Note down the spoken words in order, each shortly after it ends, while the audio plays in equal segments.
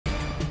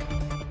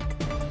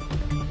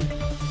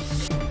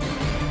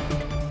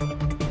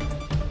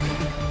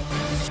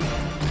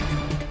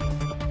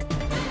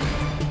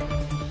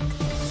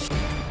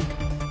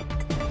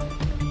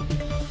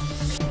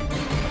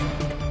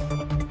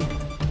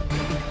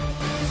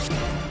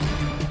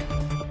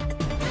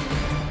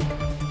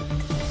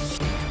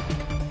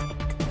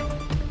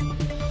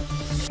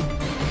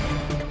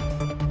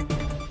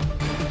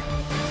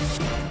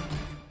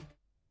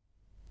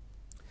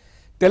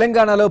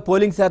తెలంగాణలో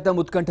పోలింగ్ శాతం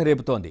ఉత్కంఠ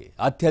రేపుతోంది.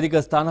 అత్యధిక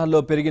స్థానాల్లో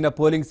పెరిగిన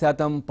పోలింగ్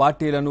శాతం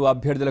పార్టీలను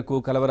అభ్యర్థులకు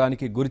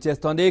కలవరానికి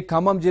గురిచేస్తోంది.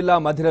 ఖమ్మం జిల్లా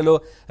మధిరలో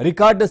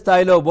రికార్డు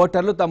స్థాయిలో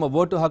ఓటర్లు తమ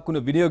ఓటు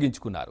హక్కును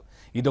వినియోగించుకున్నారు.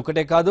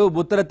 ఇదొకటే కాదు,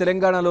 ఉత్తర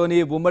తెలంగాణలోని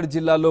ఉమ్మడి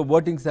జిల్లాల్లో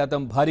ఓటింగ్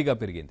శాతం భారీగా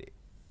పెరిగింది.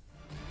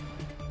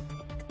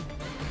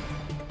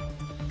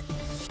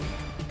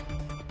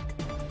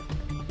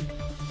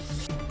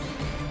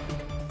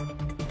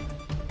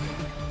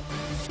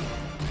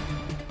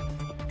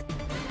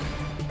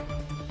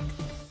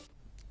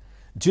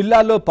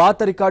 జిల్లాలో పాత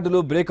రికార్డులు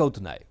బ్రేక్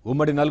అవుతున్నాయి.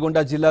 ఉమ్మడి నల్గొండ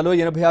జిల్లాలో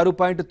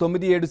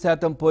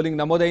 86.97% పోలింగ్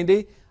నమోదైంది.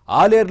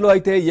 ఆలేరులో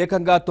అయితే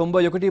ఏకంగా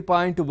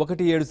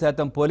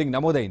 91.17% పోలింగ్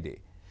నమోదైంది.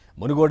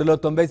 మునుగోడులో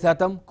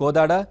 90%,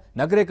 కోదాడ,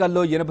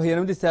 నగరేకల్లో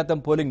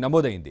 88% పోలింగ్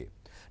నమోదైంది.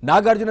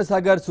 నాగార్జున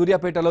సాగర్,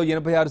 సూర్యాపేటలో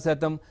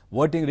 86%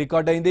 ఓటింగ్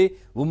రికార్డైంది.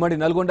 ఉమ్మడి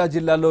నల్గొండ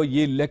జిల్లాలో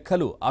ఈ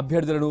లెక్కలు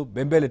అభ్యర్థులను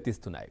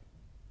బెంబేలెత్తిస్తున్నాయి.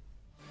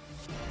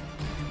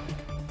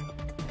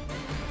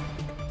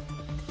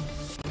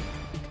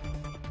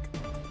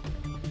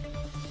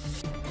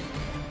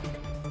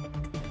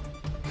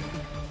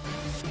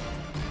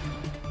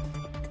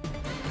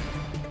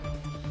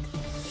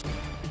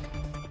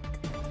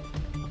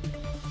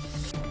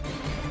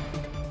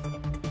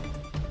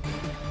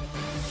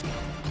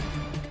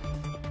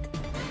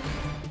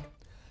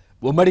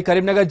 ఉమ్మడి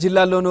కరీంనగర్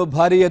జిల్లాలోనూ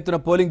భారీ ఎత్తున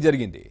పోలింగ్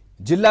జరిగింది.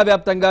 జిల్లా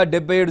వ్యాప్తంగా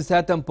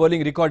 77%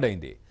 పోలింగ్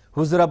రికార్డైంది.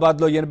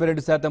 హుజురాబాద్లో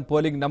 82%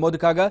 పోలింగ్ నమోదు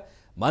కాగా,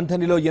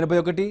 మంథనిలో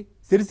 81%,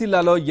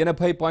 సిరిసిల్లాలో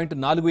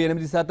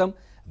 80.48%,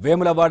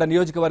 వేములవాడ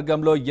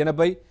నియోజకవర్గంలో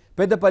 80%,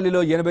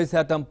 పెద్దపల్లిలో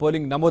 80%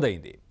 పోలింగ్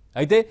నమోదైంది.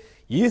 అయితే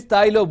ఈ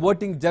స్థాయిలో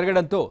ఓటింగ్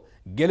జరగడంతో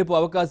గెలుపు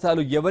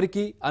అవకాశాలు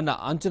ఎవరికి అన్న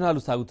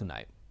అంచనాలు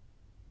సాగుతున్నాయి.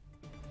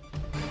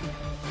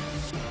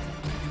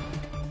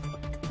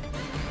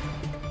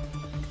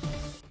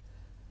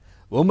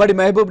 ఉమ్మడి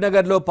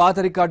మహబూబ్నగర్లో పాత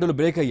రికార్డులు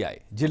బ్రేక్ అయ్యాయి.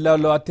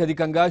 జిల్లాలో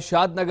అత్యధికంగా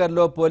షాద్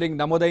నగర్లో పోలింగ్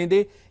నమోదైంది.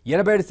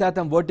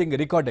 87% ఓటింగ్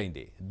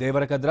రికార్డైంది.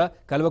 దేవరకద్ర,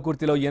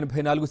 కల్వకుర్తిలో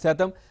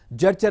 84%,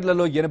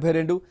 జడ్చర్లలో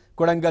 82%,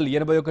 కొడంగల్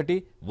 81%,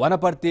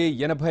 వనపర్తి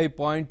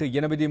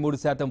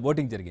 80.83%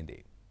 ఓటింగ్ జరిగింది.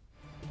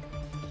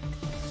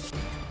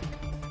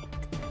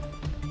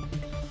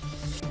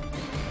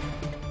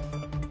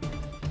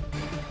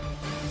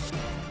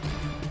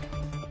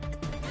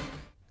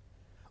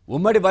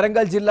 ఉమ్మడి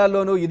వరంగల్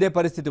జిల్లాలోనూ ఇదే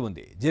పరిస్థితి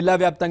ఉంది. జిల్లా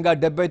వ్యాప్తంగా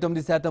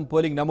 79%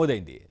 పోలింగ్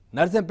నమోదైంది.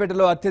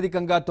 నర్సంపేటలో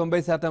అత్యధికంగా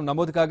 90%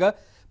 నమోదు కాగా,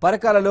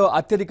 పరకాలలో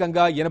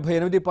అత్యధికంగా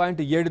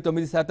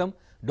 88.79%,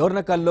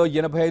 డోర్నకల్లో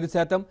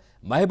 85%,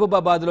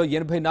 మహబూబాబాద్లో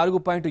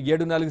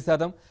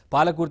 84.74%,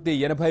 పాలకుర్తి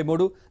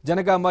 83%,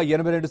 జనగామ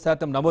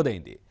 82%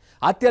 నమోదైంది.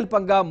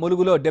 అత్యల్పంగా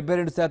ములుగులో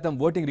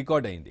 72% ఓటింగ్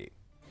రికార్డైంది.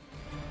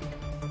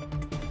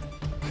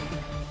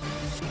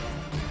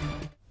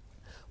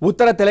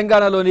 ఉత్తర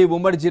తెలంగాణలోని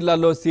ఉమ్మడి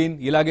జిల్లాల్లో సీన్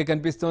ఇలాగే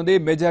కనిపిస్తోంది.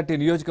 మెజార్టీ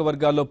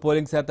నియోజకవర్గాల్లో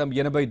పోలింగ్ శాతం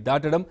 80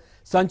 దాటడం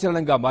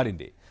సంచలనంగా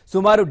మారింది.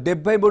 సుమారు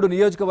 73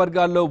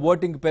 నియోజకవర్గాల్లో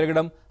ఓటింగ్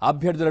పెరగడం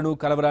అభ్యర్థులను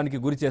కలవరానికి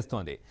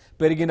గురిచేస్తోంది.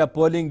 పెరిగిన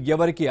పోలింగ్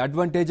ఎవరికి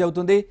అడ్వాంటేజ్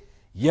అవుతుంది,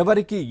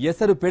 ఎవరికి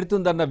ఎసరు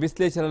పెడుతుందన్న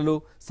విశ్లేషణలు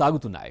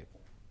సాగుతున్నాయి.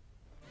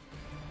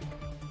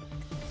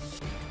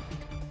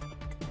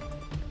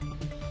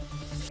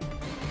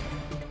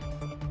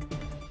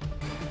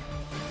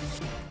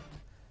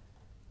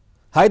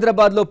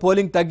 హైదరాబాద్లో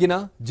పోలింగ్ తగ్గినా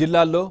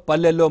జిల్లాల్లో,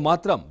 పల్లెల్లో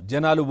మాత్రం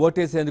జనాలు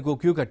ఓటేసేందుకు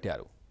క్యూ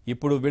కట్టారు.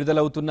 ఇప్పుడు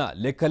విడుదలవుతున్న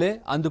లెక్కలే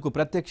అందుకు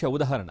ప్రత్యక్ష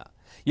ఉదాహరణ.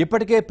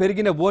 ఇప్పటికే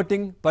పెరిగిన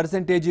ఓటింగ్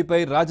పర్సెంటేజీపై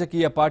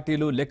రాజకీయ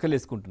పార్టీలు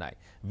లెక్కలేసుకుంటున్నాయి,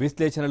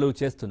 విశ్లేషణలు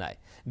చేస్తున్నాయి.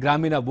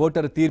 గ్రామీణ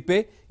ఓటరు తీర్పే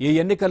ఈ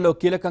ఎన్నికల్లో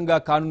కీలకంగా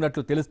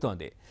కానున్నట్లు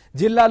తెలుస్తోంది.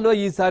 జిల్లాల్లో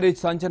ఈసారి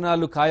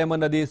సంచలనాలు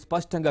ఖాయమన్నది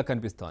స్పష్టంగా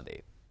కనిపిస్తోంది.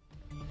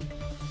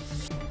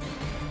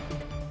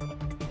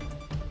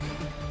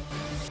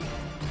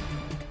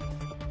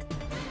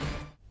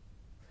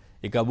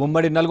 ఇక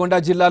ఉమ్మడి నల్గొండ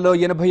జిల్లాలో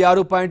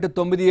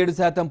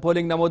 86.97%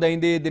 పోలింగ్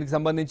నమోదైంది. దీనికి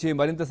సంబంధించి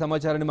మరింత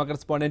సమాచారాన్ని మా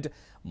కరెస్పాండెంట్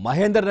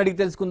మహేందర్ అడిగి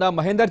తెలుసుకుందాం.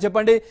 మహేందర్,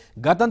 చెప్పండి,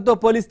 గతంతో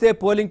పోలిస్తే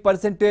పోలింగ్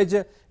పర్సెంటేజ్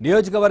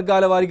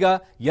నియోజకవర్గాల వారీగా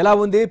ఎలా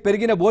ఉంది?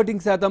 పెరిగిన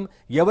ఓటింగ్ శాతం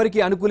ఎవరికి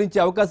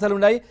అనుకూలించే అవకాశాలు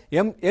ఉన్నాయి?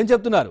 ఏం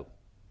చెప్తున్నారు?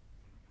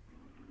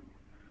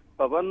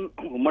 పవన్,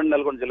 ఉమ్మడి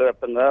నల్గొండ జిల్లా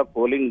వ్యాప్తంగా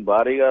పోలింగ్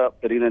భారీగా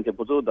పెరిగిందని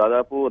చెప్పొచ్చు.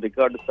 దాదాపు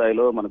రికార్డు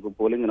స్థాయిలో మనకు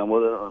పోలింగ్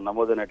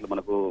నమోదైనట్లు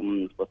మనకు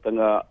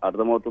స్పష్టంగా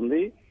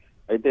అర్థమవుతుంది.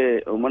 అయితే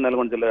ఉమ్మడి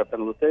నల్గొండ జిల్లా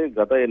వ్యాప్తంగా చూస్తే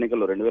గత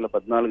ఎన్నికల్లో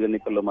 2014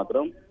 ఎన్నికల్లో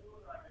మాత్రం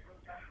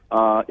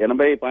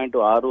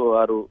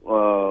 80.66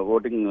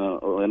 ఓటింగ్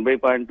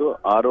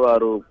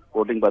 80.66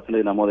 ఓటింగ్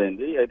పర్సెంటేజ్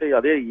నమోదైంది. అయితే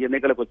అదే ఈ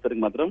ఎన్నికలకు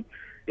వచ్చేసరికి మాత్రం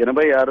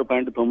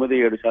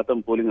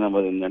 86.97% పోలింగ్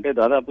నమోదైంది. అంటే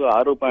దాదాపు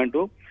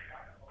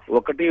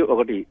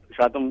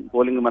 6.11%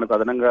 పోలింగ్ మనకు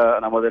అదనంగా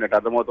నమోదైనట్టు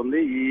అర్థమవుతుంది.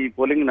 ఈ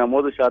పోలింగ్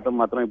నమోదు శాతం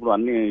మాత్రం ఇప్పుడు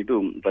అన్ని ఇటు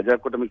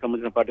ప్రజాకూటమికి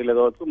సంబంధించిన పార్టీలే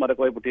కావచ్చు,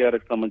 మరొక వైపు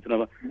టీఆర్ఎస్ సంబంధించిన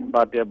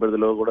పార్టీ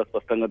అభ్యర్థులు కూడా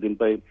స్పష్టంగా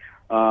దీనిపై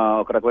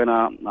ఒక రకమైన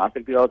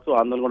ఆసక్తి కావచ్చు,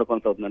 ఆందోళన కూడా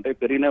కొనసాగుతుంది. అంటే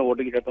పెరిగిన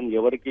ఓటింగ్ శాతం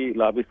ఎవరికి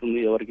లాభిస్తుంది,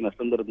 ఎవరికి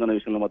నష్టం జరుగుతుందనే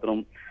విషయంలో మాత్రం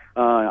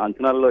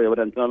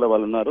ఎవరి అంచనాల్లో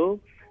వాళ్ళు ఉన్నారు.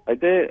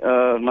 అయితే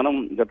మనం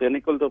గత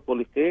ఎన్నికలతో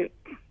పోలిస్తే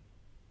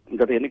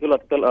గత ఎన్నికల్లో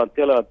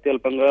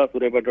అత్యల్పంగా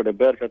సూర్యాపేట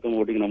 76%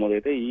 ఓటింగ్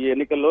నమోదైతే ఈ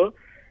ఎన్నికల్లో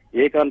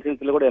ఏ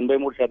కాన్స్టిట్యూన్సీ లో కూడా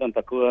 83%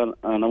 తక్కువ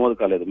నమోదు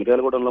కాలేదు.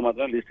 మిర్యాలగూడెంలో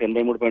మాత్రం లిస్ట్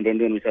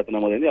 83.28%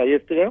 నమోదైంది.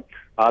 హైయెస్ట్ గా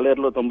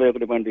ఆలేరులో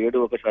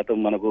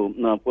 91.71% మనకు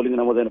పోలింగ్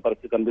నమోదైన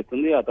పరిస్థితి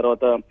కనిపిస్తుంది. ఆ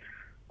తర్వాత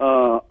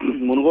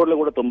మునుగోడులో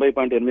కూడా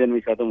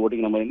 90.88%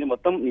 ఓటింగ్ నమోదైంది.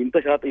 మొత్తం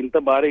ఇంత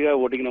భారీగా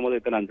ఓటింగ్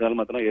నమోదైతే అంచనాలు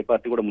మాత్రం ఏ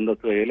పార్టీ కూడా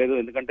ముందస్తు వేయలేదు.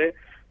 ఎందుకంటే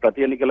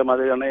ప్రతి ఎన్నికల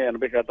మాదిరిగానే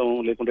 80%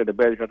 లేకుంటే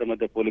 75%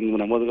 మధ్య పోలింగ్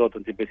నమోదు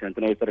కావచ్చని చెప్పేసి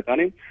అంచనా వేస్తారు.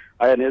 కానీ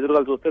ఆయా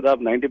నియోజకవర్గాలు చూస్తే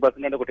దాదాపు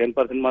 90% అంటే ఒక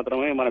 10%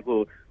 మాత్రమే మనకు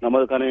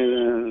నమోదు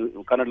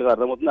కానట్లుగా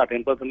అర్థమవుతుంది. ఆ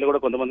 10% లో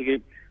కూడా కొంతమందికి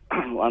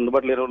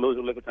అందుబాటులో లేని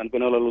వాళ్ళు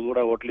చనిపోయిన వాళ్ళు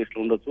కూడా ఓటర్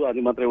లిస్టులు ఉండొచ్చు.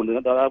 అది మాత్రమే ఉంది.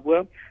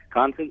 దాదాపుగా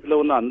కాన్ఫరెన్స్ లో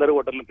ఉన్న అందరూ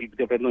ఓటర్లను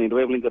పిలిపించే ప్రయత్నం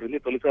ఇరువైపుల నుంచి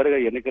జరిగింది. తొలిసారిగా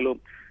ఎన్నికలు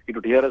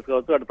ఇటు టీఆర్ఎస్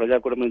కావచ్చు అటు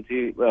ప్రజాకూటమి నుంచి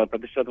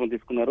ప్రతిష్టాత్మకం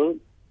తీసుకున్నారు.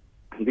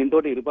 దీంతో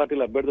ఇరు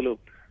పార్టీల అభ్యర్థులు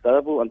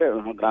దాదాపు అంటే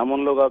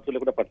గ్రామంలో కావచ్చు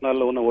లేకపోతే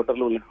పట్టణాల్లో ఉన్న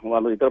ఓటర్లు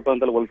వాళ్ళు ఇతర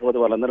ప్రాంతాలు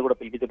వలసపోతే వాళ్ళందరూ కూడా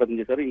పిలిపించే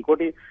ప్రయత్నం చేశారు.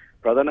 ఇంకోటి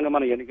ప్రధానంగా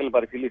మనం ఎన్నికలు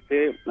పరిశీలిస్తే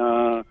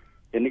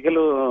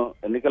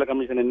ఎన్నికల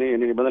కమిషన్ ఎన్ని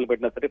నిబంధనలు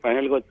పెట్టినా సరే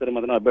ఫైనల్ గా వచ్చేసరి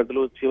మాత్రం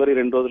అభ్యర్థులు చివరి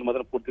 2 రోజులు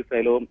మాత్రం పూర్తి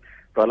స్థాయిలో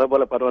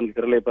ప్రలోభాల పర్వానికి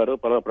తెరలేపారు.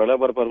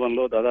 ప్రలోభాల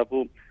పర్వంలో దాదాపు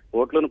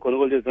ఓట్లను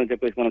కొనుగోలు చేశారని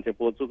చెప్పేసి మనం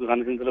చెప్పవచ్చు.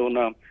 కాన్స్టిట్యూన్సీ లో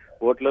ఉన్న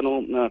ఓట్లను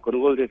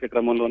కొనుగోలు చేసే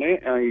క్రమంలోనే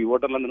ఈ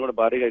ఓటర్లందరూ కూడా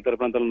భారీగా ఇతర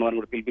ప్రాంతాల వారిని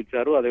కూడా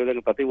పిలిపించారు.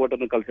 అదేవిధంగా ప్రతి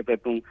ఓటర్ను కలిసే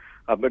ప్రయత్నం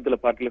అభ్యర్థుల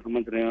పార్టీలకు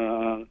సంబంధించిన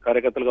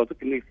కార్యకర్తలు కావచ్చు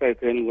కింది స్థాయి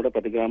శ్రేణులు కూడా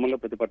ప్రతి గ్రామంలో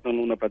ప్రతి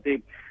పట్టణంలో ఉన్న ప్రతి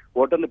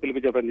ఓటర్ను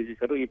పిలిపించే ప్రయత్నం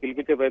చేశారు. ఈ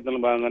పిలిపించే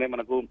ప్రయత్నంలో భాగంగానే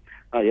మనకు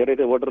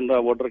ఎవరైతే ఓటర్ ఉందో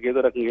ఆ ఓటర్కి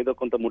ఏదో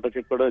కొంత ముట్ట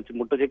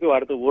చెప్పి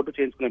వారితో ఓటు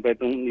చేయించుకునే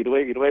ప్రయత్నం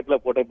ఇరువైపులా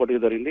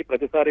పోటాపోటీగా జరిగింది.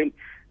 ప్రతిసారి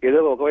ఏదో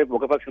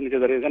ఒక పక్షం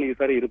నుంచి జరిగింది. కానీ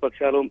ఈసారి ఇరు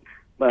పక్షాలు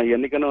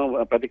ఎన్నికను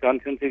ప్రతి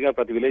కాన్స్టిట్యున్సీగా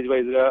ప్రతి విలేజ్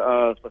వైజ్ గా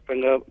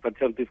స్పష్టంగా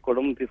ప్రచారం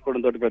తీసుకోవడం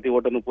తోటి ప్రతి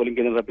ఓటర్ను పోలింగ్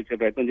కేంద్రం రప్పించే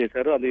ప్రయత్నం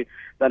చేశారు.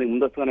 దానికి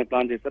ముందస్తుగానే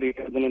ప్లాన్ చేశారు. ఈ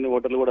క్రమంలోని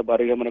ఓటర్లు కూడా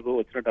భారీగా మనకు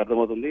వచ్చినట్టు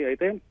అర్థమవుతుంది.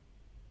 అయితే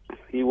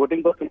ఈ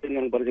ఓటింగ్ పర్సెంటేజ్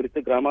కనుక పరిశీలిస్తే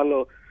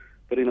గ్రామాల్లో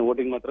పెరిగిన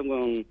ఓటింగ్ మాత్రం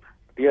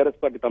టీఆర్ఎస్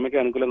పార్టీ తమకే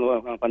అనుకూలంగా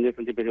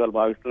పనిచేస్తుందని చెప్పేసి వాళ్ళు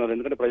భావిస్తున్నారు.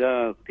 ఎందుకంటే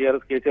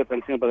టీఆర్ఎస్ కేసీఆర్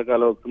సంక్షేమ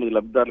పథకాలు 9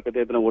 లబ్ధిదారులు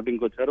పెద్ద ఎత్తున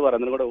ఓటింగ్కి వచ్చారు.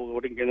 వారందరూ కూడా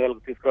ఓటింగ్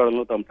కేంద్రాలకు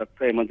తీసుకురావడంలో తాము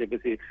సక్సెస్ అయ్యమని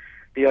చెప్పేసి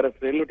టీఆర్ఎస్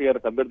శ్రేణులు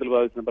టీఆర్ఎస్ అభ్యర్థులు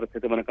భావిస్తున్న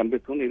పరిస్థితి మనకు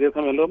కనిపిస్తుంది. ఇదే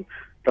సమయంలో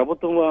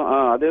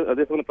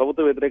అదే సమయంలో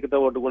ప్రభుత్వ వ్యతిరేకత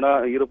ఓటు కూడా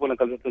ఈ రూపంలో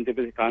కలిసిస్తుందని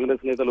చెప్పేసి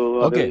కాంగ్రెస్ నేతలు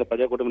అదేవిధంగా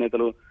ప్రజాకూటమి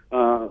నేతలు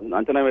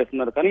అంచనా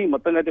వేస్తున్నారు. కానీ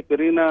మొత్తంగా అయితే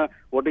పెరిగిన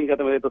ఓటింగ్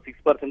శాతం ఏదైతే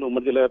 6%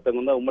 ఉమ్మడి జిల్లా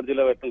వ్యాప్తంగా ఉందో ఉమ్మడి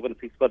జిల్లా వ్యాప్తంగా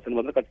 6%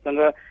 మాత్రం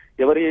ఖచ్చితంగా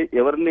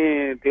ఎవరిని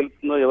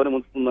తేలుస్తుందో ఎవరిని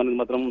ముంచుతుందో అనేది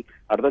మాత్రం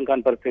అర్థం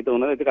కాని పరిస్థితి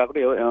ఉన్నది. అయితే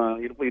కాకుండా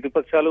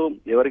ఇరుపక్షాలు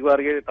ఎవరికి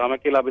వారికి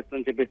తమకే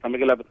లాభిస్తుందని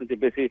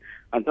చెప్పేసి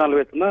అంచనాలు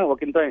వేస్తున్నా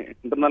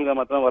ఇంటర్నల్ గా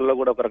మాత్రం వాళ్ళలో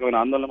కూడా ఒక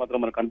రకమైన ఆందోళన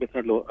మాత్రం మనకు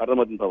కనిపిస్తున్నట్లు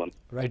అర్థమవుతుంది. Pawan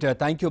right,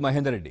 thank you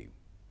Mahender Reddy.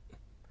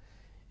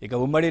 ఇక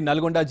ఉమ్మడి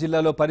నల్గొండ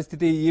జిల్లాలో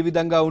పరిస్థితి ఈ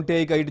విధంగా ఉంటే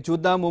ఇక ఇటు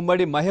చూద్దాం.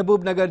 ఉమ్మడి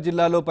మహబూబ్ నగర్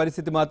జిల్లాలో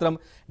పరిస్థితి మాత్రం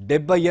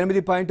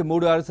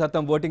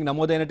 78.36% ఓటింగ్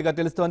నమోదైనట్టుగా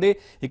తెలుస్తోంది.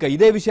 ఇక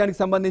ఇదే విషయానికి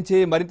సంబంధించి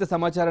మరింత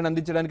సమాచారాన్ని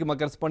అందించడానికి మా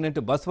కరెస్పాండెంట్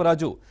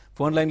బస్వరాజు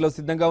ఫోన్ లైన్ లో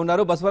సిద్ధంగా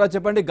ఉన్నారు. బస్వరాజు,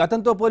 చెప్పండి,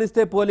 గతంతో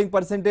పోలిస్తే పోలింగ్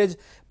పర్సెంటేజ్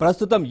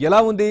ప్రస్తుతం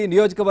ఎలా ఉంది?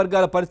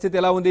 నియోజకవర్గాల పరిస్థితి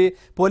ఎలా ఉంది?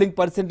 పోలింగ్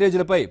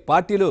పర్సెంటేజ్లపై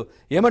పార్టీలు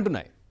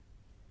ఏమంటున్నాయి?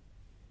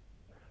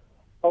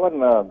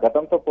 పవన్,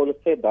 గతంతో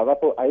పోలిస్తే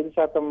దాదాపు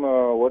 5%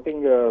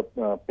 ఓటింగ్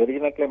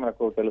పెరిగినట్లే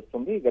మనకు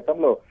తెలుస్తుంది.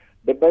 గతంలో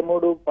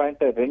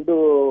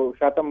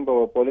 73.2%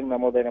 పోలింగ్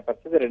నమోదైన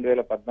పరిస్థితి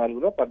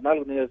 2014లో.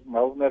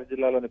 మహబూబ్నగర్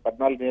జిల్లాలోని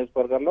 14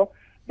 నియోజకవర్గాల్లో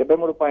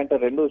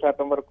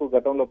 73.2% వరకు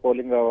గతంలో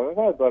పోలింగ్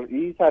అవగా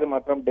ఈసారి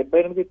మాత్రం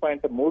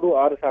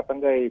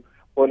 78.36%గా ఈ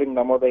పోలింగ్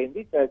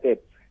నమోదైంది. అయితే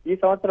ఈ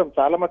సంవత్సరం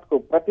చాలా మటుకు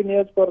ప్రతి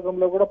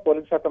నియోజకవర్గంలో కూడా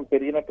పోలింగ్ శాతం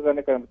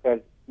పెరిగినట్టుగానే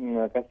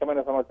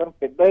కష్టమైన సంవత్సరం.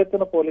 పెద్ద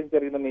ఎత్తున పోలింగ్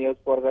జరిగిన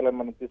నియోజకవర్గాలను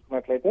మనం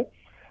తీసుకున్నట్లయితే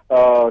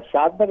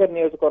షాద్నగర్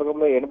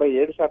నియోజకవర్గంలో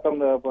 87%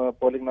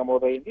 పోలింగ్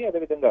నమోదైంది.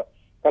 అదేవిధంగా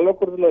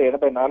కల్వకుర్తిలో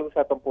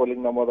 84%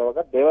 పోలింగ్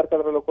నమోదవగా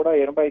దేవరకద్రలో కూడా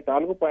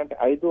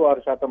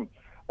 84.56%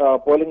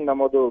 పోలింగ్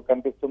నమోదు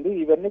కనిపిస్తుంది.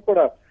 ఇవన్నీ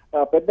కూడా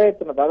పెద్ద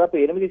ఎత్తున దాదాపు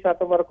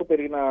 8% వరకు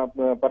పెరిగిన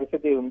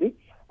పరిస్థితి ఉంది.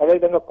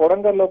 అదేవిధంగా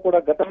కొడంగల్లో కూడా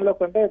గతంలో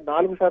కంటే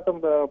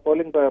 4%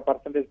 పోలింగ్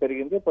పర్సెంటేజ్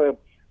పెరిగింది.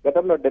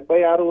 గతంలో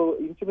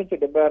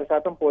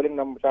 76%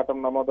 పోలింగ్ శాతం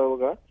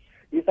నమోదవగా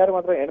ఈసారి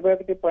మాత్రం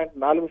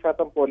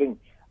 81.4% పోలింగ్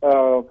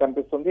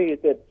కనిపిస్తుంది.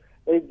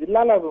 ఈ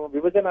జిల్లాల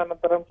విభజన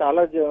అనంతరం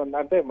చాలా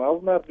అంటే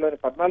మహబూబ్నగర్ లోని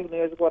 14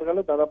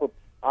 నియోజకవర్గాలు దాదాపు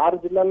 6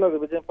 జిల్లాల్లో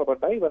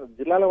విభజింపబడ్డాయి.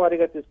 జిల్లాల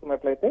వారీగా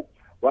తీసుకున్నట్లయితే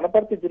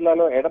వనపర్తి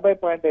జిల్లాలో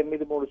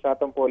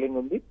 80.83% పోలింగ్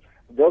ఉంది.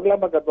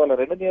 జోగులాంబ గద్వాల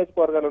 2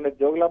 నియోజకవర్గాలు ఉన్నాయి.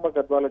 జోగులాంబ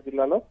గద్వాల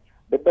జిల్లాలో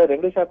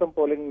 72%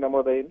 పోలింగ్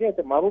నమోదైంది.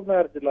 అయితే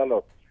మహబూబ్నగర్ జిల్లాలో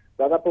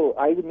దాదాపు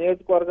 5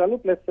 నియోజకవర్గాలు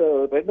ప్లస్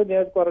 2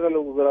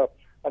 నియోజకవర్గాలు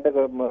అంటే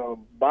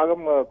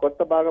కొత్త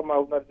భాగం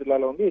మహబూబ్నగర్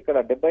జిల్లాలో ఉంది. ఇక్కడ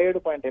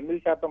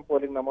 77.8%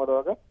 పోలింగ్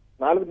నమోదవగా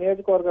 4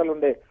 నియోజకవర్గాలు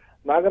ఉండే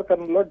నాగర్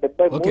కర్నూలులో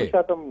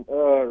 73%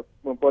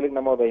 పోలింగ్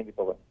నమోదైంది.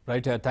 Pawan,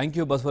 right, thank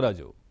you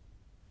Baswaraju.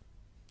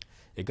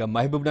 ఇక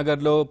మహబూబ్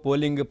నగర్ లో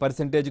పోలింగ్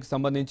పర్సెంటేజ్ కి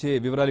సంబంధించి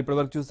వివరాలు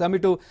ఇప్పటివరకు చూసాం.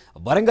 ఇటు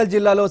వరంగల్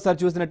జిల్లాలో సార్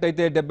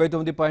చూసినట్టయితే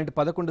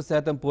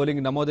 79.11%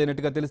 పోలింగ్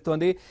నమోదైనట్టుగా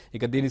తెలుస్తోంది.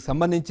 ఇక దీనికి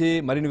సంబంధించి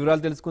మరిన్ని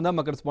వివరాలు తెలుసుకుందాం.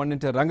 మా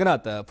కరెస్పాండెంట్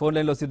రంగనాథ్ ఫోన్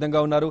లైన్ లో సిద్ధంగా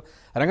ఉన్నారు.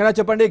 రంగనాథ్,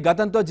 చెప్పండి,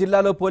 గతంతో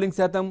జిల్లాలో పోలింగ్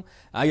శాతం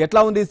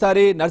ఎట్లా ఉంది?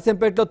 ఈసారి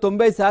నర్సంపేటలో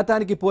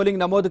 90%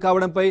 పోలింగ్ నమోదు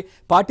కావడంపై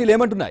పార్టీలు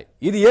ఏమంటున్నాయి?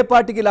 ఇది ఏ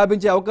పార్టీకి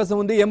లాభించే అవకాశం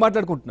ఉంది? ఏం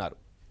మాట్లాడుకుంటున్నారు?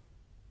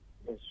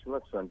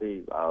 శ్రీనివాస్ అంటే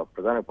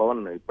ప్రధాన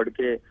పవన్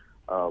ఇప్పటికే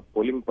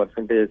పోలింగ్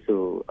పర్సంటేజ్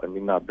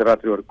నిన్న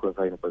అర్ధరాత్రి వరకు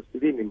కొనసాగిన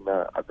పరిస్థితి. నిన్న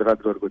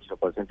అర్ధరాత్రి వరకు వచ్చిన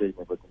పర్సంటేజ్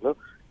నేపథ్యంలో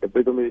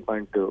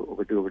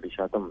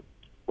 79.11%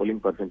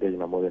 పోలింగ్ పర్సంటేజ్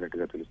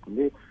నమోదైనట్టుగా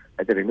తెలుస్తుంది.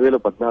 అయితే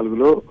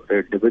 2014లో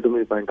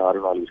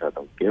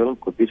 79.64%, కేవలం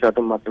కొద్ది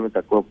శాతం మాత్రమే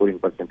తక్కువ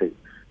పోలింగ్ పర్సంటేజ్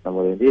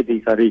నమోదైంది. అయితే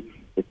ఈసారి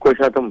ఎక్కువ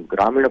శాతం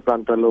గ్రామీణ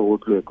ప్రాంతాల్లో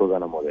ఓట్లు ఎక్కువగా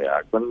నమోదయ్యాయి.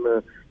 అర్బన్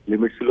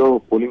లిమిట్స్ లో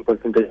పోలింగ్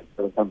పర్సంటేజ్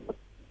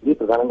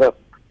ప్రధానంగా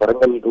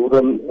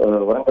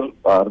వరంగల్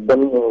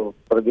అర్బన్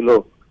పరిధిలో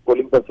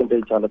పోలింగ్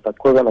పర్సంటేజ్ చాలా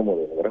తక్కువగా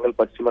నమోదైంది. వరంగల్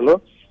పశ్చిమలో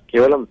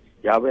కేవలం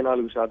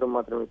 54%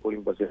 మాత్రమే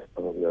పోలింగ్ పర్సెంటేజ్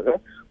నమోదు కాగా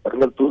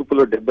వరంగల్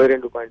తూర్పులో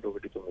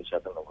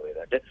 72.19%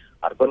 నమోదైంది. అంటే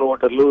అర్బన్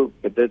ఓటర్లు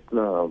పెద్ద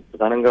ఎత్తున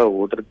ప్రధానంగా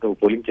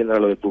పోలింగ్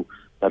కేంద్రాల వైపు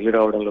తరలి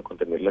రావడంలో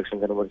కొంత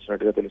నిర్లక్ష్యం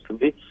కనబరిచినట్టుగా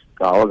తెలుస్తుంది.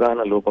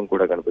 అవగాహన లోపం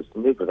కూడా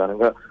కనిపిస్తుంది.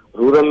 ప్రధానంగా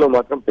రూరల్ లో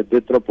మాత్రం పెద్ద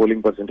ఎత్తున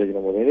పోలింగ్ పర్సెంటేజ్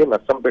నమోదైంది.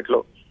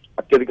 నర్సంపేటలో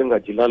అత్యధికంగా,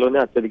 జిల్లాలోనే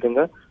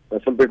అత్యధికంగా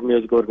నర్సంపేట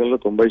నియోజకవర్గంలో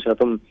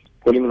 90%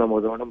 పోలింగ్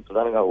నమోదవడం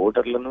ప్రధానంగా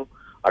ఓటర్లను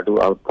అటు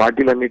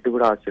పార్టీలన్నిటి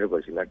కూడా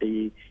ఆశ్చర్యపరిచింది. అంటే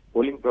ఈ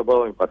పోలింగ్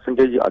ప్రభావం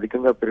పర్సంటేజ్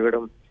అధికంగా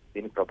పెరగడం,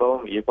 దీని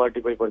ప్రభావం ఏ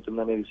పార్టీపై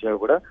పడుతుందనే విషయాలు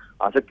కూడా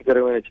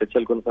ఆసక్తికరమైన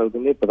చర్చలు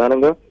కొనసాగుతుంది.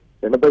 ప్రధానంగా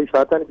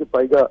 80%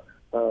 పైగా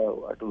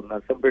అటు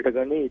నర్సంపేట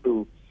కానీ, ఇటు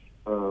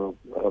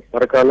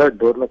పరకాల,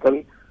 డోర్నకల్,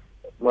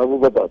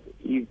 మహబూబాబాద్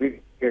ఈ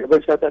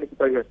 80%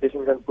 పైగా,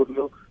 స్టేషన్ గన్పూర్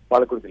లో,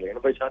 పాలకుర్తిలో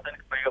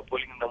 80% పైగా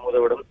పోలింగ్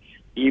నమోదవడం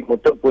ఈ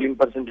మొత్తం పోలింగ్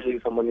పర్సంటేజ్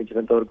కి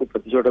సంబంధించినంత వరకు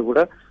ప్రతి చోట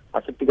కూడా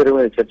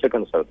ఆసక్తికరమైన చర్చ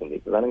కొనసాగుతుంది.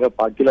 ప్రధానంగా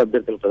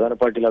ప్రధాన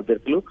పార్టీల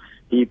అభ్యర్థులు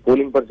ఈ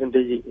పోలింగ్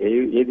పర్సంటేజ్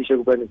ఏ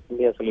దిశకు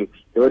పయనిస్తుంది, అసలు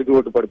ఎవరికి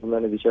ఓటు పడుతుంది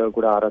అనే దిశగా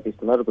కూడా ఆరా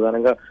తీస్తున్నారు.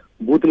 ప్రధానంగా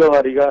బూతుల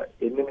వారీగా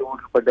ఎన్ని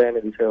ఓట్లు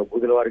పడ్డాయనే దిశగా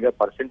బూతుల వారీగా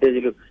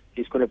పర్సంటేజీలు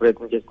తీసుకునే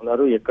ప్రయత్నం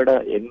చేస్తున్నారు. ఎక్కడ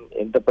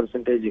ఎంత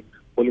పర్సంటేజ్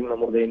పోలింగ్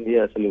నమోదైంది,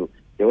 అసలు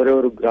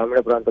ఎవరెవరు గ్రామీణ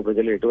ప్రాంత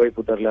ప్రజలు ఎటువైపు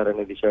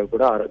తరలారనే దిశగా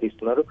కూడా ఆరా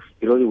తీస్తున్నారు.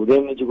 ఈ రోజు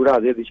ఉదయం నుంచి కూడా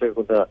అదే దిశగా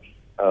కొంత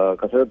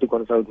కసరత్తు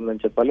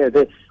కొనసాగుతుందని చెప్పాలి.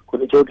 అయితే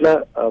కొన్ని చోట్ల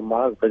మా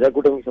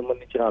ప్రజాకూటమికి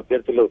సంబంధించిన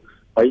అభ్యర్థులు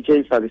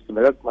పైచేయి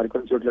సాధిస్తుండగా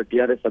మరికొన్ని చోట్ల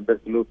టీఆర్ఎస్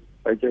అభ్యర్థులు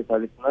పైచేయి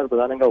సాధిస్తున్నారు.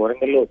 ప్రధానంగా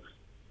వరంగల్లో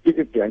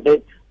 50-50, అంటే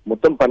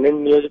మొత్తం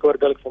 12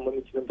 నియోజకవర్గాలకు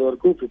సంబంధించినంత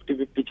వరకు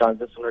 50-50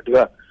 ఛాన్సెస్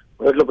ఉన్నట్టుగా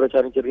మొదట్లో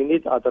ప్రచారం జరిగింది.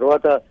 ఆ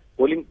తర్వాత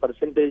పోలింగ్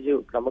పర్సంటేజ్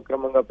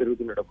క్రమక్రమంగా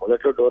పెరుగుతుండడం,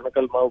 మొదట్లో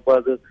డోర్నకల్,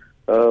 మహబూబాద్,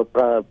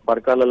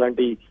 పరకాల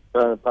లాంటి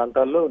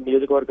ప్రాంతాల్లో,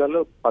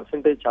 నియోజకవర్గాల్లో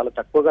పర్సంటేజ్ చాలా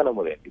తక్కువగా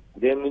నమోదైంది.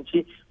 ఉదయం నుంచి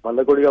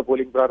మందకొడిగా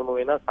పోలింగ్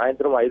ప్రారంభమైన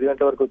సాయంత్రం 5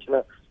 గంటల వరకు వచ్చిన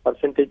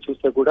పర్సంటేజ్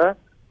చూస్తే కూడా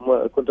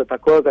కొంత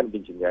తక్కువగా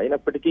కనిపించింది.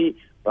 అయినప్పటికీ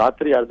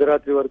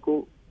అర్ధరాత్రి వరకు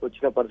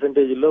వచ్చిన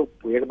పర్సంటేజీల్లో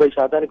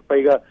 80%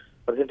 పైగా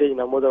పర్సంటేజ్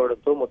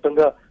నమోదవడంతో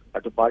మొత్తంగా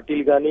అటు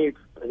పార్టీలు కానీ,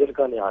 ప్రజలు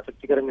కానీ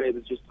ఆసక్తికరంగా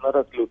ఎదురు చూస్తున్నారు.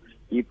 అసలు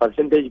ఈ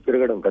పర్సంటేజ్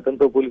పెరగడం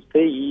గతంతో పోలిస్తే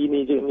ఈ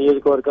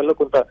నియోజకవర్గాల్లో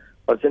కొంత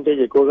పర్సంటేజ్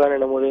ఎక్కువగానే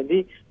నమోదైంది.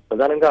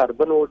 ప్రధానంగా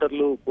అర్బన్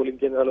ఓటర్లు పోలింగ్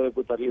కేంద్రాల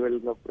వైపు తరలి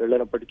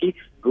వెళ్ళినప్పటికీ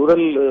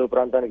రూరల్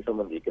ప్రాంతానికి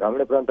సంబంధించి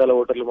గ్రామీణ ప్రాంతాల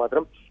ఓటర్లు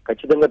మాత్రం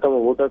ఖచ్చితంగా తమ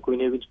ఓటు హక్కు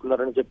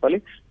వినియోగించుకున్నారని చెప్పాలి.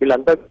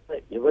 వీళ్ళంతా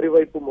ఎవరి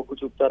వైపు మొగ్గు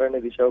చూపుతారనే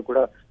దిశ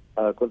కూడా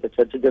కొంత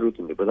చర్చ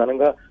జరుగుతుంది.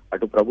 ప్రధానంగా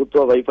అటు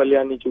ప్రభుత్వ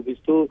వైఫల్యాన్ని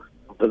చూపిస్తూ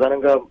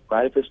ప్రధానంగా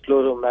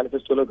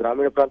మేనిఫెస్టోలో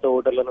గ్రామీణ ప్రాంత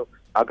ఓటర్లను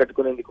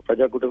ఆకట్టుకునేందుకు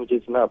ప్రజాకూటమి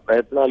చేసిన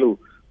ప్రయత్నాలు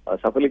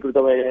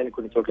సఫలీకృతమయ్యాయని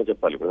కొన్ని చోట్ల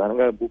చెప్పాలి.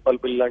 ప్రధానంగా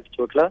భూపాలపల్లి లాంటి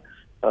చోట్ల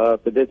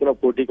పెద్ద ఎత్తున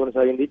పోటీ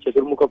కొనసాగింది,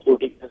 చతుర్ముఖ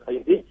పోటీ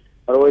కొనసాగింది.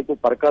 మరోవైపు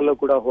పరకాల్లో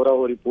కూడా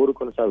హోరాహోరీ పోరు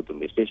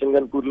కొనసాగుతుంది. స్టేషన్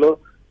గన్పూర్ లో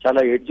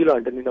చాలా ఎడ్జిలో,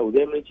 అంటే నిన్న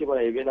ఉదయం నుంచి మన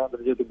ఏబిఎన్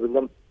ఆంధ్రజ్యోతి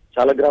బృందం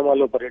చాలా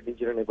గ్రామాల్లో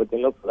పర్యటించిన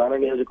నేపథ్యంలో ప్రధాన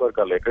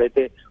నియోజకవర్గాల్లో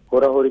ఎక్కడైతే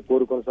హోరాహోరీ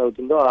పోరు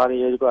కొనసాగుతుందో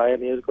ఆయా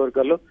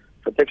నియోజకవర్గాల్లో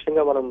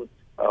ప్రత్యక్షంగా మనం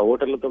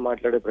ఓటర్లతో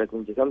మాట్లాడే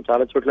ప్రయత్నం చేశాం.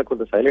 చాలా చోట్ల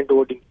కొంత సైలెంట్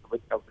ఓటింగ్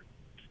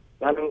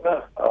ప్రధానంగా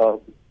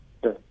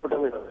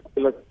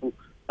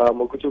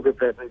మొగ్గు చూపే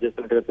ప్రయత్నం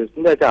చేస్తున్నట్టుగా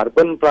తెలుస్తుంది. అయితే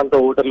అర్బన్ ప్రాంత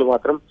ఓటర్లు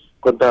మాత్రం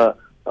కొంత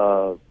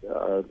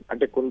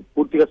అంటే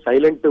పూర్తిగా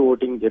సైలెంట్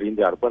ఓటింగ్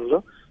జరిగింది అర్బన్ లో.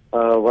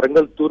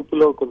 వరంగల్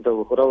తూర్పులో కొంత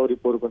హోరాహోరీ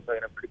పోరు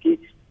కొనసాగినప్పటికీ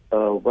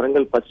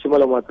వరంగల్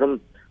పశ్చిమలో మాత్రం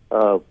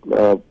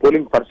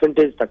పోలింగ్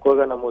పర్సంటేజ్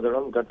తక్కువగా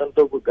నమోదవడం,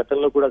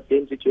 గతంలో కూడా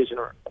సేమ్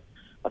సిచ్యువేషన్.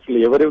 అసలు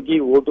ఎవరికి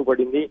ఓటు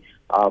పడింది,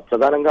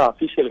 ప్రధానంగా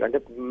అఫీషియల్ అంటే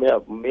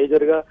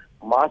మేజర్ గా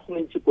మాస్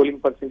నుంచి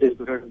పోలింగ్ పర్సంటేజ్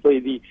పెరగడంతో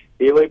ఇది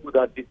ఏ వైపు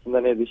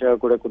దారితీస్తుందనే దిశగా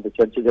కూడా కొంత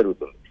చర్చ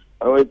జరుగుతుంది.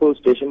 మరోవైపు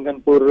స్టేషన్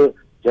గన్పూర్,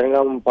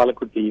 జనగాం,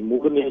 పాలకుర్తి ఈ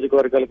 3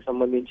 నియోజకవర్గాలకు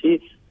సంబంధించి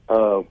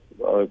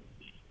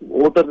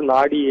ఓటర్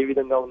నాడి ఏ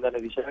విధంగా ఉందనే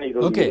విషయాన్ని ఈ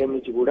రోజు ఉదయం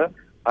నుంచి కూడా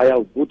ఆయా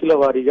బూతుల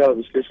వారీగా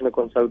విశ్లేషణ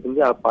కొనసాగుతుంది.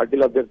 ఆ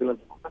పార్టీల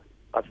అభ్యర్థులంతా కూడా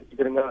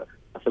ఆసక్తికరంగా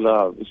అసలు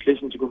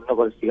విశ్లేషించుకుంటున్న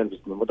పరిస్థితి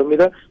కనిపిస్తుంది. మొత్తం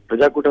మీద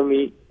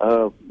ప్రజాకూటమి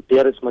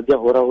టీఆర్ఎస్ మధ్య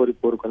హోరాహోరీ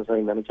పోరు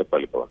కొనసాగిందని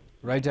చెప్పాలి. Pawan.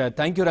 Right,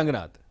 thank you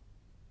Ranganath.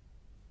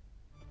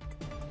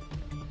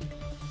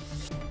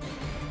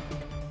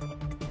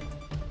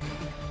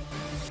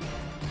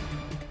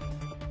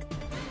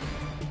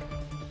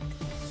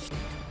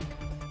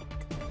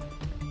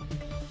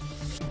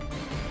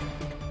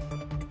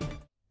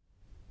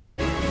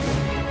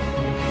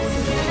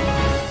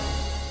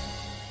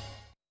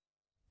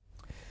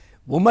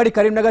 ఉమ్మడి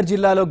కరీంనగర్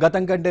జిల్లాలో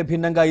గతం కంటే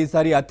భిన్నంగా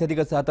ఈసారి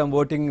అత్యధిక శాతం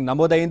ఓటింగ్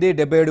నమోదైంది.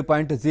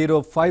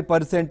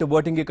 77.05%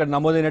 ఓటింగ్ ఇక్కడ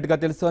నమోదైనట్టుగా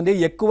తెలుస్తోంది.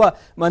 ఎక్కువ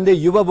మంది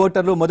యువ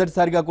ఓటర్లు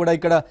మొదటిసారిగా కూడా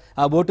ఇక్కడ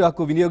ఆ ఓటు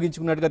హక్కు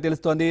వినియోగించుకున్నట్టుగా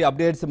తెలుస్తోంది.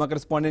 అప్డేట్స్ మా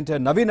కరెస్పాండెంట్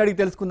నవీన్ అడిగి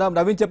తెలుసుకుందాం.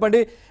 నవీన్,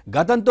 చెప్పండి,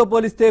 గతంతో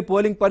పోలిస్తే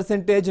పోలింగ్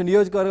పర్సెంటేజ్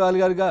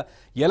నియోజకవర్గాలుగా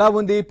ఎలా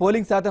ఉంది?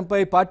 పోలింగ్ శాతంపై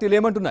పార్టీలు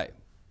ఏమంటున్నాయి?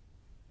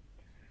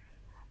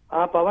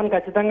 పవన్,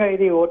 ఖచ్చితంగా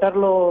ఇది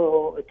ఓటర్లో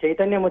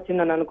చైతన్యం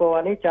వచ్చిందని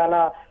అనుకోవాలి.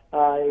 చాలా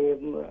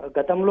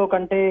గతంలో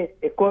కంటే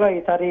ఎక్కువగా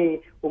ఈసారి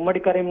ఉమ్మడి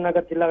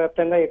కరీంనగర్ జిల్లా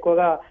వ్యాప్తంగా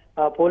ఎక్కువగా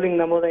పోలింగ్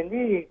నమోదైంది.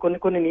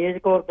 కొన్ని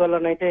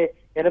నియోజకవర్గాల్లోనైతే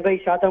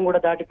 80% కూడా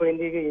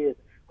దాటిపోయింది.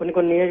 కొన్ని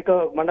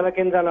మండల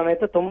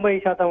కేంద్రాల్లోనైతే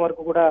 90%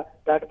 వరకు కూడా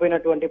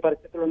దాటిపోయినటువంటి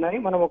పరిస్థితులు ఉన్నాయి.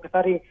 మనం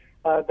ఒకసారి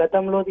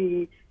గతంలోది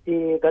ఈ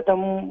గతం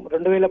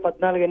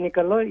 2014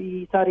 ఎన్నికల్లో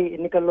ఈసారి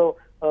ఎన్నికల్లో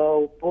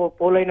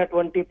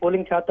పోలైనటువంటి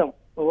పోలింగ్ శాతం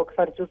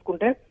ఒకసారి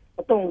చూసుకుంటే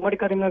మొత్తం ఉమ్మడి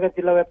కరీంనగర్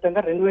జిల్లా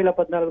వ్యాప్తంగా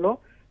 2014లో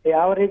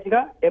యావరేజ్ గా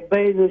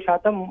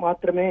 75%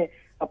 మాత్రమే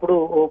అప్పుడు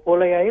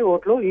పోలయ్యాయి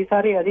ఓట్లు.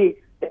 ఈసారి అది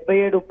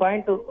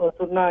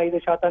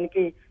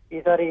 77.05%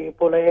 ఈసారి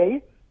పోలయ్యాయి.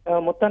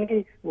 మొత్తానికి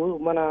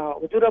మన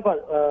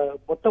హుజూరాబాద్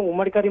మొత్తం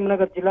ఉమ్మడి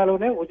కరీంనగర్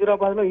జిల్లాలోనే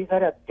హుజూరాబాద్ లో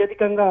ఈసారి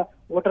అత్యధికంగా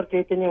ఓటర్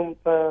చైతన్యం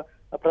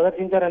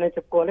ప్రదర్శించారనే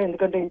చెప్పుకోవాలి.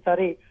 ఎందుకంటే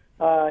ఈసారి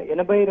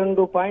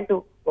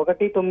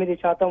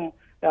 82.19%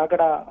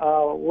 అక్కడ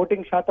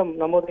ఓటింగ్ శాతం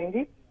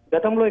నమోదైంది.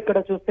 గతంలో ఇక్కడ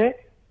చూస్తే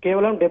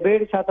కేవలం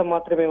 77%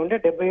 మాత్రమే ఉండే,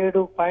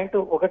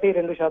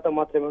 77.12%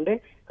 మాత్రమే ఉండే.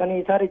 కానీ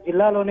ఈసారి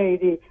జిల్లాలోనే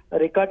ఇది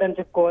రికార్డ్ అని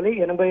చెప్పుకోవాలి.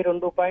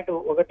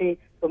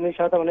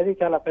 82.19% అనేది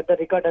చాలా పెద్ద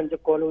రికార్డ్ అని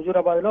చెప్పుకోవాలి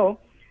హుజూరాబాద్ లో.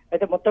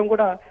 అయితే మొత్తం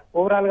కూడా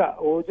ఓవరాల్ గా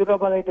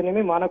హుజూరాబాద్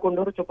అయితేనేమి,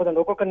 మానకొండూరు,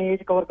 చొప్పదండి ఒక్కొక్క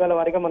నియోజకవర్గాల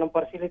వారిగా మనం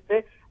పరిశీలిస్తే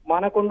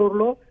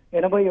మానకొండూరులో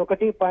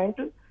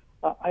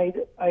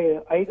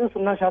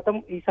 81.50%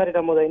 ఈసారి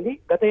నమోదైంది.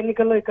 గత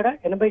ఎన్నికల్లో ఇక్కడ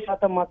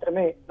 80%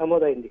 మాత్రమే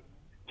నమోదైంది.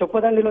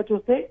 చొప్పదండిలో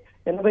చూస్తే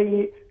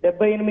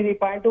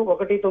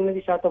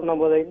 78.19%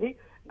 నమోదైంది.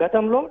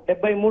 గతంలో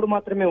 73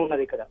 మాత్రమే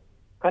ఉన్నది ఇక్కడ.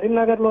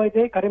 కరీంనగర్ లో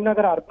అయితే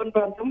కరీంనగర్ అర్బన్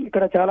ప్రాంతం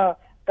ఇక్కడ చాలా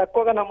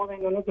తక్కువగా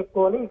నమోదైందని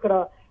చెప్పుకోవాలి. ఇక్కడ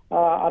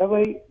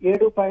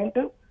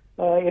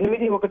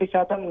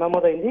 67.81%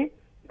 నమోదైంది.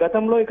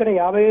 గతంలో ఇక్కడ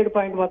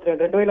 57 మాత్రమే,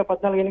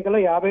 2014 ఎన్నికల్లో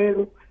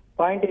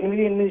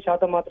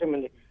 57.88% మాత్రమే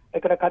ఉంది.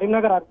 ఇక్కడ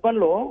కరీంనగర్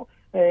అర్బన్ లో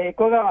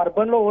ఎక్కువగా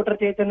అర్బన్ లో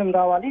ఓటర్ చైతన్యం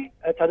రావాలి.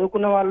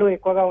 చదువుకున్న వాళ్ళు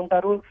ఎక్కువగా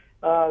ఉంటారు,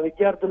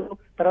 విద్యార్థులు,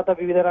 తర్వాత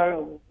వివిధ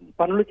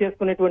పనులు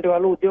చేసుకునేటువంటి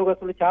వాళ్ళు,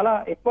 ఉద్యోగస్తులు చాలా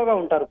ఎక్కువగా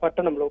ఉంటారు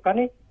పట్టణంలో.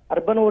 కానీ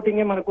అర్బన్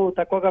ఓటింగే మనకు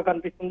తక్కువగా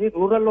కనిపిస్తుంది.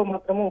 రూరల్ లో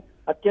మాత్రము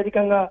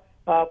అత్యధికంగా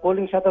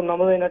పోలింగ్ శాతం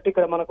నమోదైనట్టు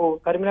ఇక్కడ మనకు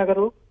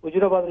కరీంనగర్,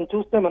 హుజూరాబాద్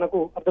చూస్తే మనకు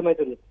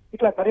అర్థమవుతుంది.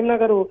 ఇట్లా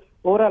కరీంనగర్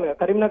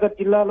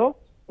జిల్లాలో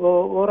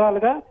ఓవరాల్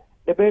గా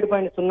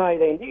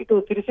 77.05 అయింది. ఇటు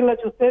సిరిసిల్ల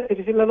చూస్తే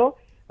సిరిసిల్లలో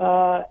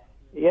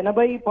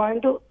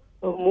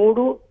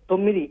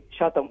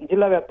 80.39%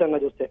 జిల్లా వ్యాప్తంగా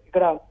చూస్తే.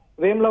 ఇక్కడ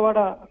వేములవాడ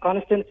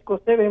కాన్స్టిట్యున్సీకి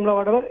వస్తే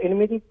వేములవాడలో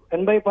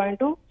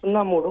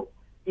 80.03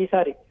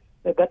 ఈసారి.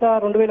 గత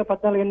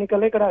 2014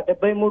 ఎన్నికల్లో ఇక్కడ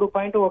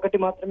 73.1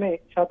 మాత్రమే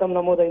శాతం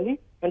నమోదైంది.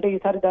 అంటే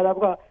ఈసారి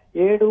దాదాపుగా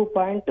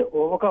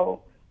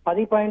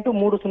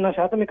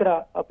 10.30% ఇక్కడ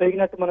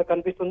పెరిగినట్టు మనకు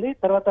కనిపిస్తుంది.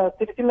 తర్వాత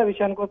సిరిసిల్ల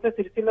విషయానికి వస్తే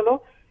సిరిసిల్లలో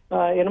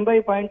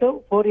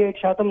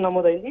 80.48%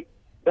 నమోదైంది.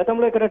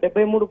 గతంలో ఇక్కడ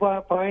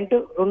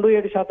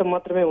 73.27%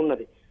 మాత్రమే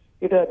ఉన్నది.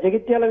 ఇక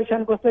జగిత్యాల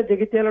విషయానికి వస్తే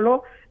జగిత్యాలలో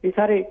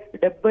ఈసారి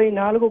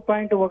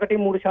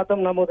 74.13%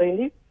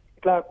 నమోదైంది.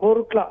 ఇట్లా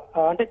కోరుట్ల,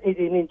 అంటే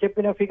ఇది నేను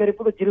చెప్పిన ఫిగర్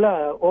ఇప్పుడు జిల్లా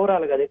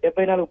ఓవరాల్ గా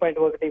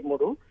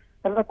 74.13.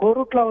 తర్వాత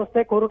కోరుట్ల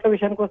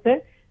విషయానికి వస్తే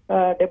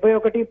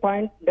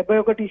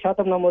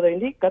 71.71%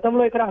 నమోదైంది.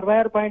 గతంలో ఇక్కడ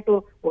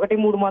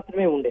 66.13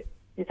 మాత్రమే ఉండే.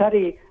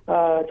 ఈసారి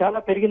చాలా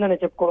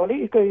పెరిగిందని చెప్పుకోవాలి.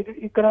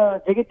 ఇక్కడ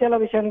జగిత్యాల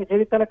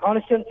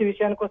కాన్స్టిట్యున్సీ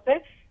విషయానికి వస్తే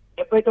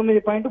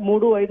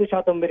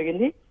 79.35%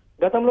 పెరిగింది.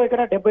 గతంలో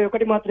ఇక్కడ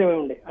 71 మాత్రమే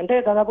ఉండే. అంటే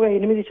దాదాపుగా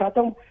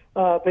 8%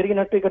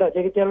 పెరిగినట్టు ఇక్కడ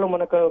జగిత్యాలలో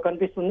మనకు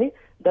కనిపిస్తుంది.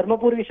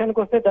 ధర్మపురి విషయానికి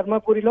వస్తే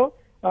ధర్మపురిలో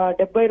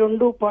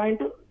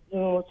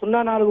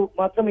 72.04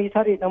 మాత్రం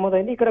ఈసారి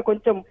నమోదైంది. ఇక్కడ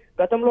కొంచెం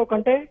గతంలో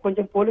కంటే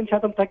కొంచెం పోలింగ్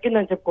శాతం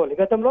తగ్గిందని చెప్పుకోవాలి.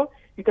 గతంలో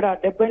ఇక్కడ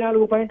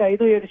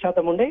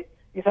 74.57% ఉండే,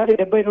 ఈసారి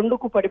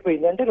 72కు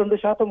పడిపోయింది. అంటే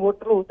 2%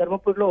 ఓటర్లు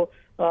ధర్మపురిలో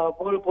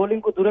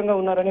పోలింగ్ కు దూరంగా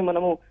ఉన్నారని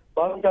మనము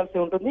భావించాల్సి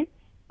ఉంటుంది.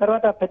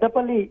 తర్వాత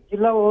పెద్దపల్లి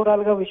జిల్లా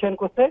ఓవరాల్ గా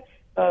విషయానికి వస్తే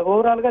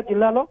ఓవరాల్ గా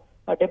జిల్లాలో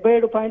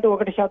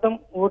 77.1%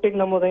 ఓటింగ్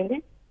నమోదైంది.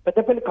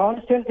 పెద్దపల్లి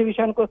కాన్స్టిట్యున్సీ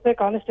విషయానికి వస్తే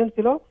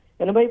కాన్స్టిట్యున్సీలో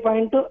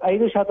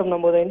 80.5%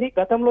 నమోదైంది.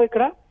 గతంలో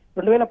ఇక్కడ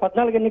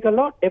 2014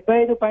 ఎన్నికల్లో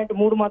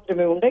 75.3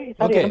 మాత్రమే ఉండే,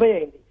 ఈసారి 80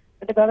 అయింది.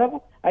 అంటే దాదాపు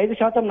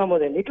 5%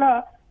 నమోదైంది. ఇట్లా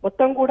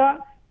మొత్తం కూడా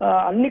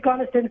అన్ని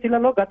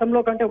కాన్స్టిట్యున్సీలలో గతంలో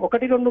కంటే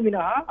 1-2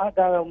 మినహా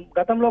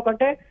గతంలో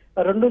కంటే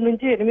 2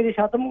 నుంచి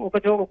 8%,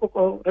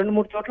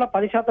 2-3 చోట్ల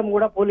 10%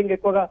 కూడా పోలింగ్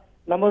ఎక్కువగా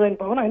నమోదైన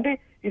పవన్. అంటే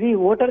ఇది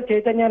ఓటర్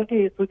చైతన్యానికి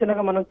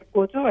సూచనగా మనం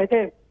చెప్పుకోవచ్చు. అయితే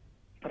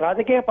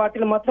రాజకీయ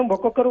పార్టీలు మాత్రం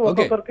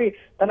ఒక్కొక్కరికి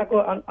తనకు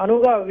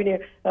అనువుగా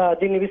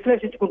దీన్ని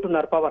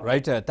విశ్లేషించుకుంటున్నారు Pawan.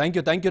 Right,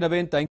 thank you Naveen.